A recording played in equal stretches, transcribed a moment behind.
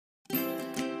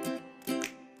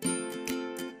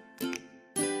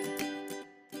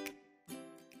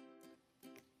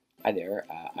Hi there,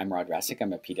 I'm Rassekh.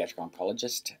 I'm a pediatric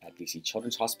oncologist at BC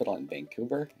Children's Hospital in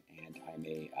Vancouver, and I'm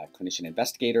a clinician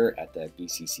investigator at the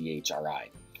BCCHRI.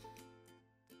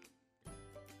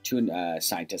 Two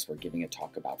scientists were giving a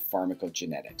talk about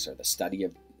pharmacogenetics, or the study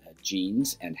of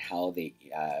genes and how they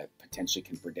potentially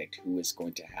can predict who is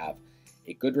going to have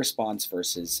a good response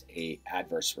versus a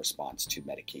adverse response to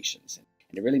medications.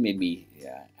 And it really made me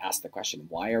ask the question,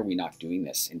 why are we not doing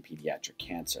this in pediatric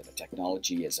cancer? The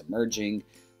technology is emerging.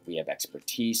 We have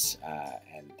expertise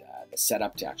and the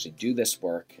setup to actually do this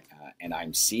work, and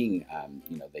I'm seeing,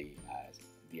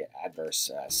 the adverse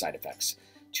side effects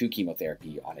to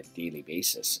chemotherapy on a daily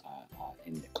basis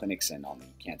in the clinics and on the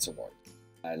cancer ward.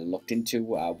 I looked into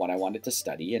what I wanted to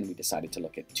study, and we decided to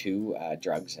look at two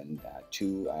drugs and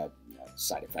two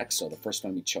side effects. So the first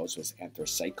one we chose was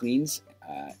anthracyclines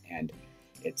and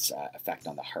its effect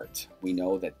on the heart. We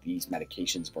know that these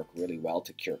medications work really well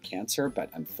to cure cancer,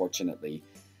 but unfortunately,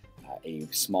 a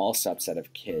small subset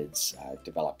of kids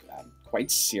develop quite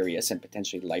serious and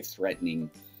potentially life-threatening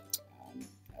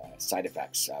side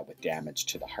effects with damage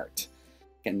to the heart.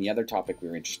 And the other topic we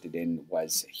were interested in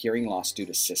was hearing loss due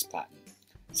to cisplatin.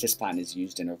 Cisplatin is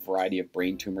used in a variety of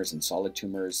brain tumors and solid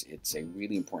tumors. It's a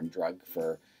really important drug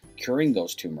for curing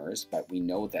those tumors, but we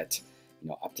know that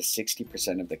up to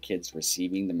 60% of the kids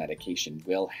receiving the medication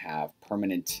will have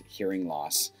permanent hearing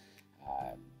loss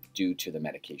due to the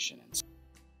medication. And so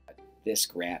this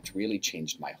grant really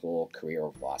changed my whole career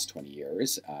over the last 20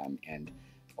 years and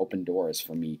opened doors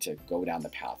for me to go down the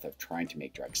path of trying to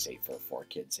make drugs safer for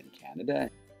kids in Canada.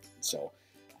 So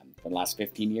for the last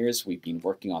 15 years, we've been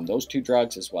working on those two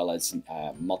drugs, as well as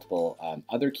multiple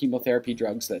other chemotherapy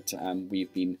drugs that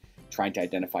we've been trying to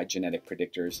identify genetic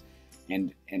predictors.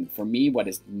 And for me, what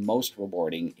is most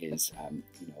rewarding is,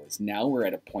 is now we're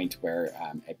at a point where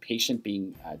a patient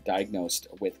being diagnosed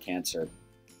with cancer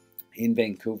in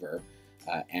Vancouver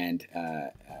and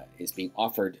is being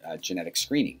offered genetic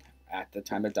screening at the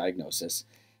time of diagnosis,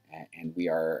 and we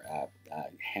are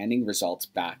handing results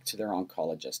back to their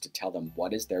oncologist to tell them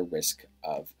what is their risk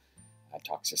of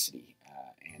toxicity,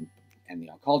 and the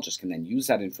oncologist can then use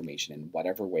that information in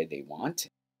whatever way they want.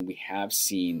 We have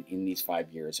seen in these 5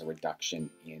 years a reduction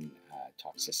in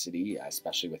toxicity,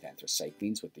 especially with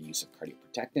anthracyclines, with the use of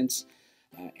cardioprotectants.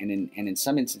 And in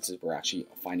some instances, we're actually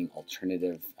finding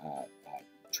alternative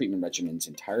treatment regimens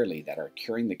entirely that are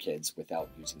curing the kids without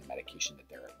using the medication that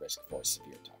they're at risk for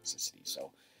severe toxicity. So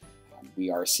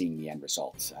we are seeing the end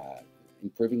results,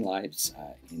 improving lives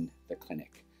in the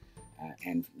clinic.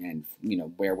 And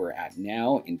where we're at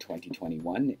now in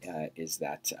 2021 is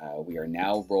that we are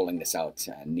now rolling this out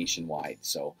nationwide.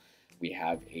 So we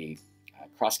have a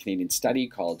cross-Canadian study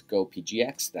called Go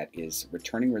PGX that is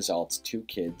returning results to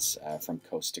kids from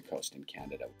coast to coast in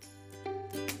Canada.